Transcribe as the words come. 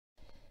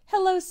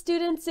Hello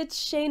students, it's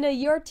Shayna,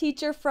 your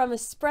teacher from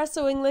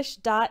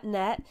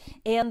EspressoEnglish.net,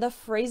 and the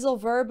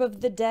phrasal verb of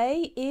the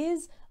day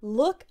is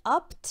look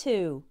up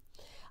to.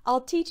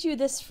 I'll teach you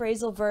this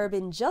phrasal verb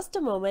in just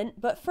a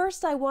moment, but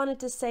first I wanted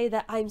to say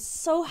that I'm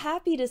so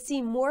happy to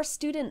see more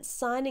students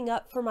signing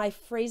up for my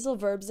phrasal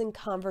verbs in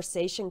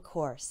conversation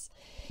course.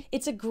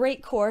 It's a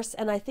great course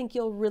and I think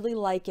you'll really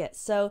like it.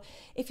 So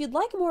if you'd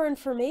like more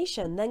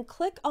information, then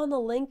click on the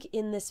link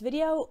in this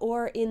video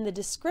or in the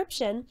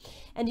description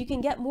and you can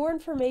get more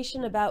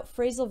information about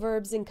phrasal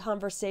verbs in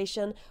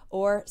conversation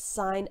or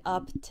sign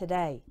up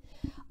today.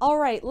 All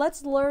right,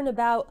 let's learn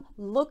about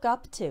look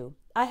up to.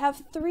 I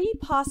have three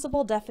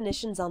possible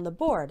definitions on the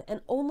board, and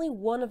only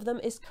one of them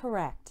is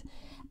correct.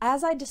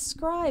 As I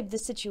describe the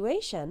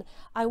situation,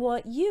 I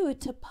want you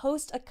to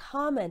post a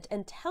comment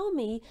and tell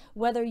me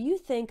whether you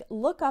think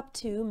look up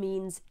to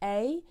means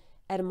A,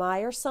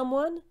 admire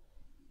someone,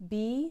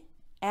 B,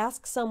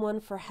 ask someone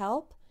for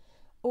help,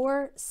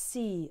 or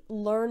C,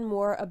 learn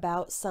more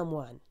about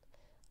someone.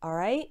 All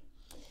right?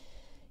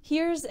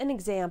 Here's an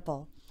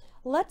example.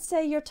 Let's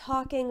say you're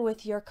talking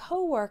with your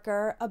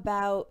coworker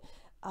about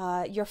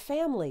your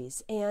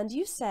families, and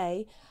you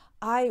say,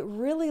 I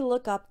really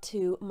look up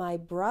to my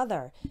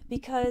brother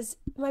because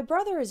my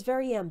brother is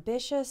very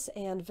ambitious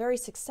and very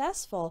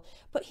successful,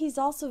 but he's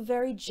also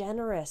very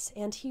generous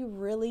and he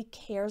really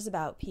cares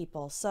about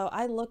people, so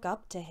I look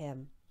up to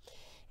him.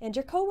 And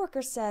your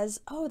coworker says,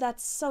 oh,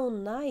 that's so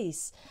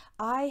nice.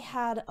 I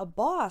had a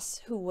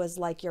boss who was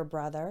like your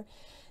brother.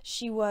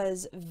 She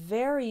was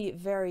very,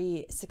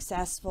 very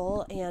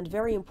successful and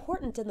very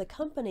important in the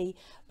company,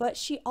 but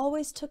she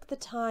always took the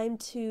time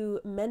to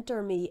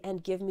mentor me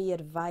and give me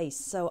advice,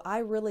 so I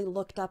really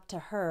looked up to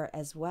her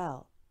as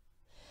well.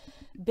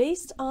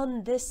 Based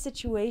on this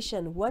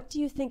situation, what do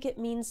you think it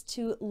means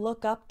to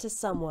look up to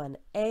someone?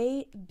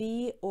 A,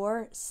 B,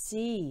 or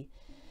C?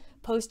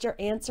 Post your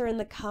answer in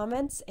the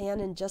comments,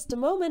 and in just a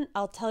moment,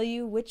 I'll tell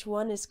you which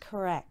one is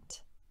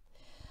correct.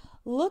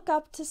 Look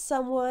up to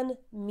someone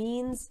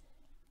means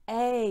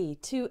A,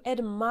 to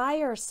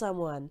admire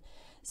someone.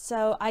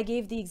 So I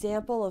gave the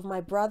example of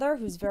my brother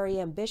who's very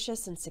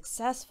ambitious and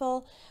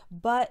successful,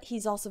 but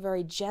he's also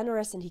very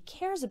generous and he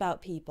cares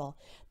about people.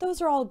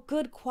 Those are all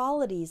good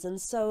qualities,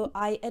 and so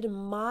I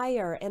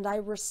admire and I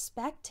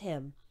respect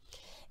him.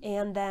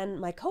 And then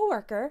my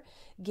coworker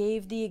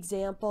gave the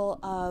example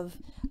of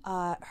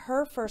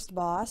her first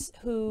boss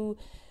who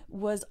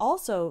was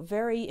also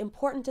very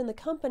important in the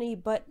company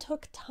but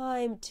took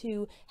time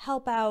to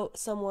help out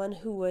someone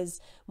who was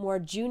more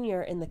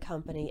junior in the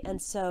company.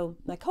 And so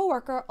my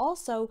coworker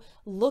also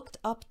looked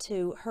up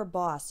to her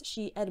boss.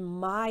 She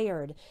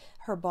admired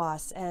her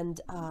boss and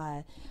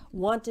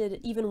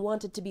even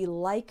wanted to be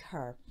like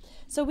her.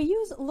 So we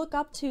use look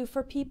up to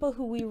for people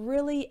who we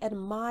really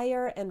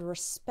admire and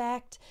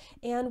respect,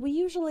 and we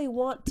usually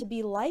want to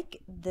be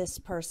like this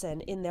person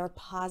in their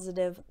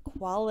positive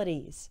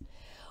qualities.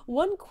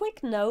 One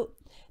quick note,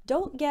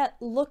 don't get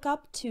look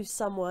up to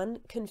someone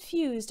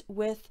confused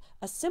with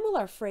a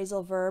similar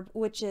phrasal verb,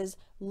 which is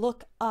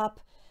look up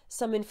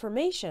some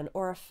information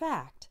or a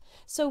fact.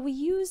 So we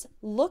use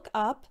look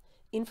up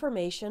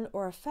information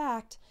or a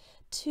fact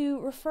to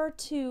refer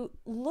to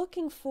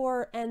looking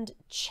for and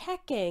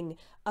checking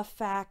a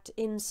fact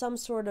in some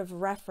sort of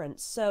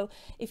reference. So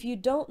if you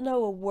don't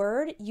know a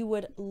word, you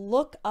would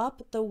look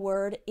up the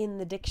word in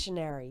the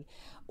dictionary.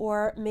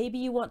 Or maybe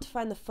you want to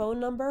find the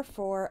phone number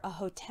for a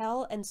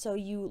hotel, and so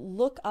you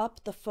look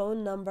up the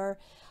phone number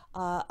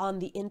on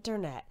the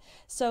internet.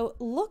 So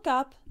look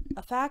up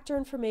a fact or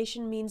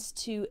information means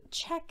to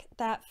check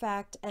that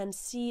fact and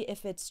see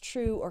if it's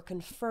true or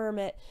confirm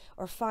it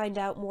or find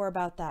out more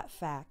about that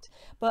fact.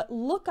 But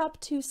look up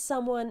to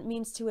someone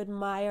means to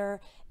admire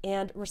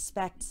and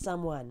respect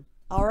someone.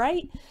 All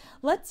right,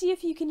 let's see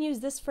if you can use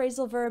this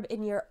phrasal verb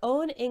in your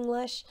own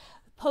English.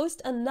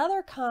 Post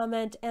another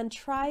comment and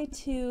try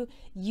to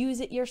use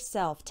it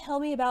yourself.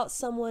 Tell me about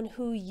someone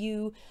who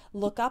you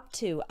look up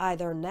to,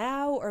 either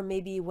now or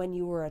maybe when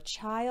you were a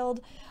child.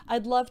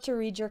 I'd love to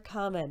read your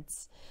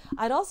comments.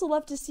 I'd also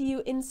love to see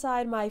you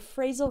inside my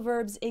Phrasal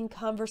Verbs in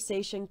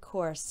Conversation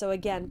course. So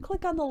again,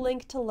 click on the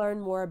link to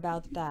learn more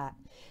about that.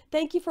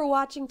 Thank you for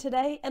watching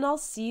today, and I'll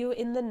see you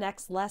in the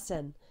next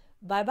lesson.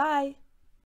 Bye-bye.